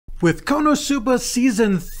With Konosuba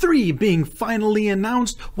Season 3 being finally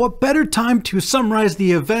announced, what better time to summarize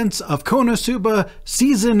the events of Konosuba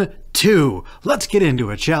Season 2? Let's get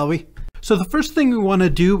into it, shall we? So the first thing we want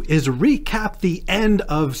to do is recap the end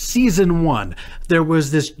of Season 1. There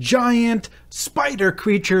was this giant spider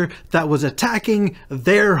creature that was attacking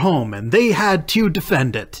their home, and they had to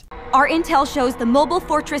defend it. Our intel shows the mobile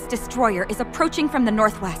fortress destroyer is approaching from the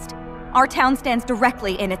northwest. Our town stands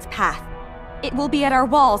directly in its path. It will be at our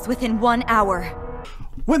walls within 1 hour.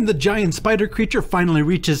 When the giant spider creature finally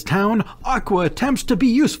reaches town, Aqua attempts to be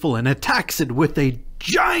useful and attacks it with a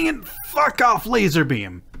giant fuck-off laser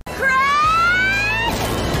beam.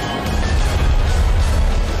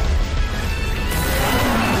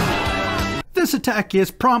 This attack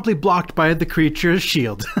is promptly blocked by the creature's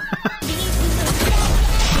shield.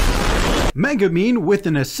 Megumin, with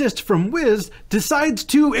an assist from Wiz, decides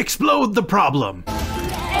to explode the problem.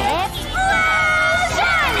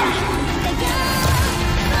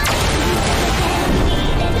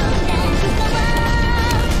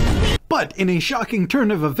 But in a shocking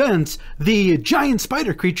turn of events, the giant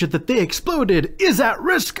spider creature that they exploded is at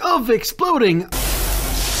risk of exploding.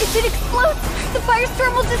 If it explodes, the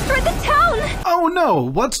firestorm will destroy the town! Oh no,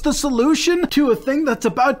 what's the solution to a thing that's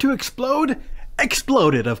about to explode?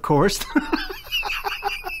 Explode it, of course.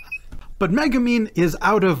 But Megumin is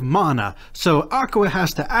out of mana, so Aqua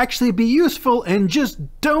has to actually be useful and just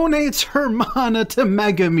donates her mana to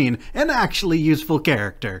Megumin, an actually useful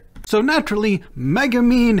character. So naturally,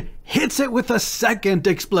 Megumin hits it with a second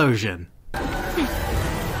explosion.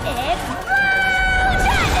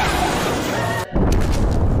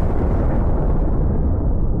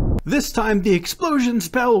 This time the explosion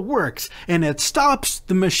spell works, and it stops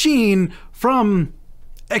the machine from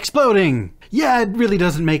exploding. Yeah, it really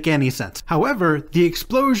doesn't make any sense. However, the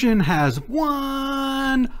explosion has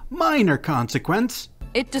one minor consequence.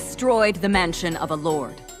 It destroyed the mansion of a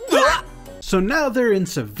lord. So now they're in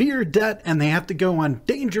severe debt and they have to go on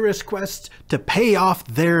dangerous quests to pay off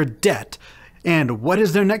their debt. And what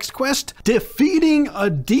is their next quest? Defeating a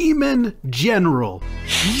demon general.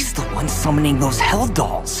 He's the one summoning those hell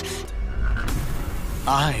dolls.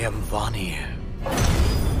 I am Vani.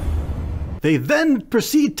 They then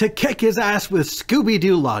proceed to kick his ass with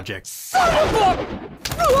Scooby-Doo logic.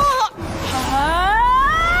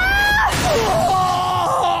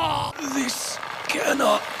 This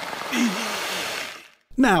cannot be.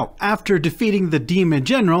 Now, after defeating the demon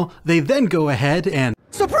general, they then go ahead and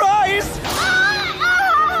Surprise!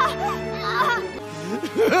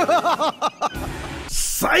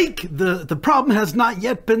 psych! The problem has not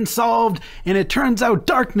yet been solved, and it turns out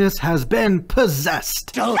Darkness has been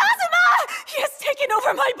possessed. Kazuma! He has taken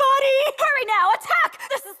over my body! Hurry now, attack!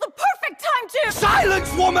 This is the perfect time to—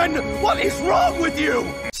 Silence, woman! What is wrong with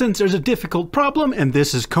you? Since there's a difficult problem, and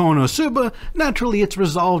this is Konosuba, naturally it's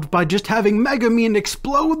resolved by just having Megumin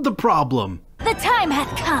explode the problem. The time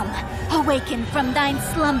hath come. Awaken from thine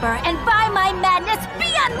slumber, and by my madness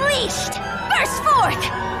be unleashed! Burst forth!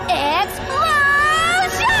 Explosion!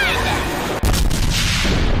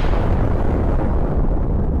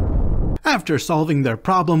 After solving their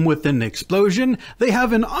problem with an explosion, they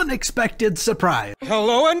have an unexpected surprise.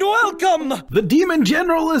 Hello and welcome! The demon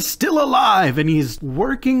general is still alive, and he's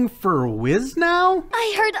working for Wiz now?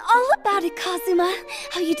 I heard all about it, Kazuma.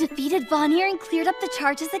 How you defeated Vanir and cleared up the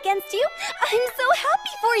charges against you. I'm so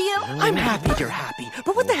happy for you. I'm happy you're happy,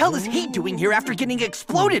 but what the hell is he doing here after getting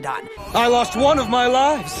exploded on? I lost one of my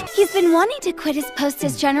lives. He's been wanting to quit his post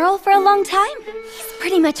as general for a long time. He's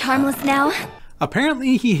pretty much harmless now.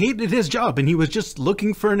 Apparently he hated his job and he was just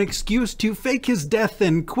looking for an excuse to fake his death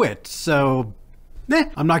and quit, so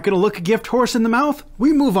I'm not gonna look a gift horse in the mouth.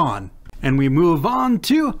 We move on. And we move on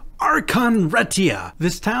to Archonretia.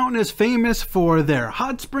 This town is famous for their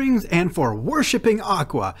hot springs and for worshipping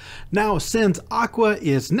Aqua. Now, since Aqua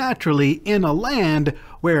is naturally in a land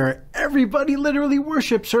where everybody literally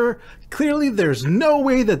worships her, clearly there's no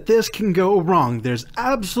way that this can go wrong. There's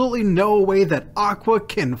absolutely no way that Aqua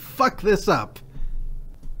can fuck this up.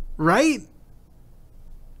 Right?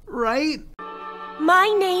 Right?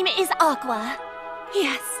 My name is Aqua.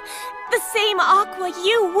 Yes, the same Aqua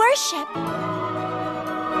you worship.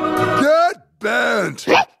 Get bent!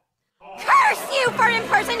 Curse you for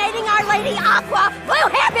impersonating Our Lady Aqua! Will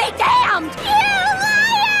he be damned! You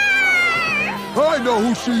liar! I know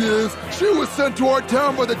who she is. She was sent to our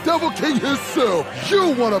town by the Devil King himself.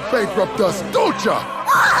 You want to bankrupt us, don't ya?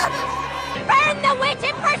 Burn the witch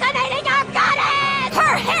impersonating our goddess!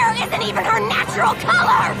 Her hair isn't even her natural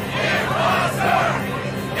color!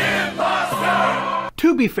 To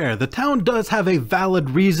To be fair, the town does have a valid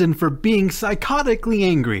reason for being psychotically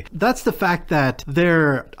angry. That's the fact that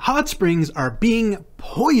their hot springs are being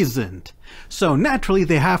poisoned. So naturally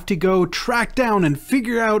they have to go track down and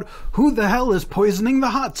figure out who the hell is poisoning the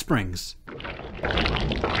hot springs.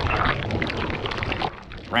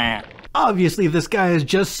 Obviously this guy is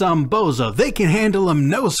just some bozo. They can handle him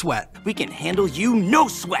no sweat. We can handle you no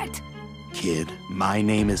sweat. Kid, my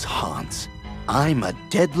name is Hans. I'm a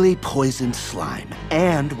deadly poisoned slime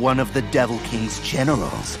and one of the Devil King's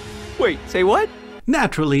generals. Wait, say what?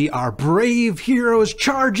 Naturally, our brave heroes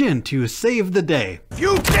charge in to save the day.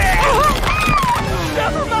 You dare!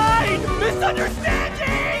 Never mind!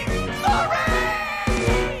 Misunderstanding! Sorry!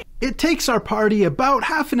 It takes our party about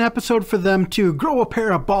half an episode for them to grow a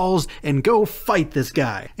pair of balls and go fight this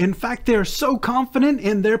guy. In fact, they're so confident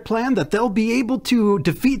in their plan that they'll be able to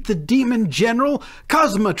defeat the demon general.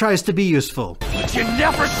 Kazuma tries to be useful. But you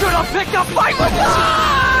never should have picked a fight with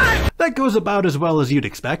us! That goes about as well as you'd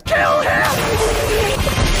expect. Kill him!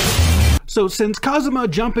 So since Kazuma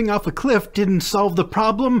jumping off a cliff didn't solve the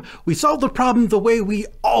problem, we solved the problem the way we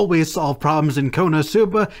always solve problems in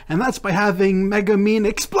Konosuba, and that's by having Megumin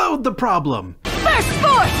explode the problem. Burst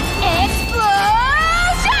force! Explosion!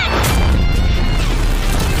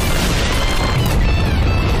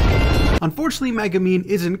 Unfortunately, Megumin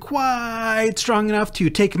isn't quite strong enough to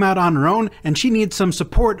take him out on her own, and she needs some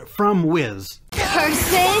support from Wiz. Cursed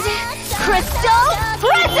Crystal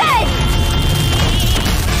Presence!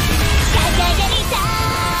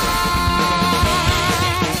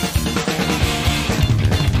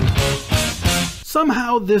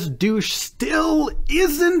 Somehow this douche still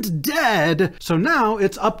isn't dead, so now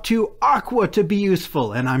it's up to Aqua to be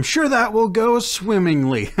useful, and I'm sure that will go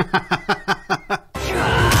swimmingly.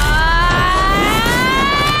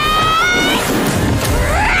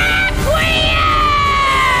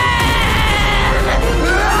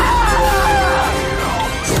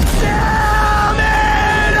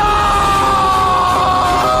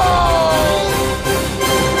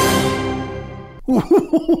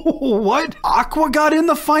 What? Aqua got in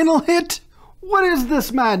the final hit? What is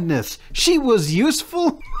this madness? She was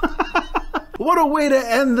useful? What a way to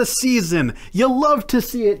end the season. You love to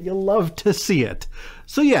see it. You love to see it.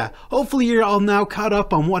 So yeah, hopefully you're all now caught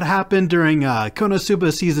up on what happened during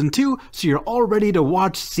Konosuba Season 2, so you're all ready to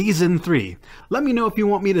watch Season 3. Let me know if you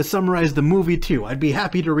want me to summarize the movie too. I'd be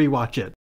happy to rewatch it.